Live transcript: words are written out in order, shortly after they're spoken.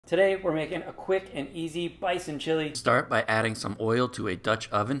Today we're making a quick and easy bison chili. Start by adding some oil to a Dutch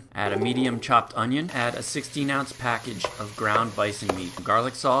oven. Add a medium chopped onion. Add a 16-ounce package of ground bison meat.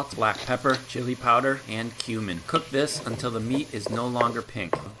 Garlic salt, black pepper, chili powder, and cumin. Cook this until the meat is no longer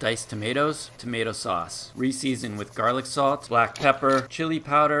pink. Diced tomatoes, tomato sauce. Reseason with garlic salt, black pepper, chili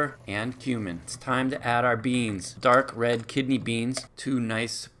powder, and cumin. It's time to add our beans. Dark red kidney beans, 2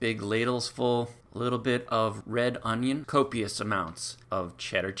 nice big ladles full. A little bit of red onion, copious amounts of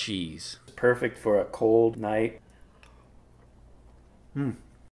cheddar cheese. Perfect for a cold night.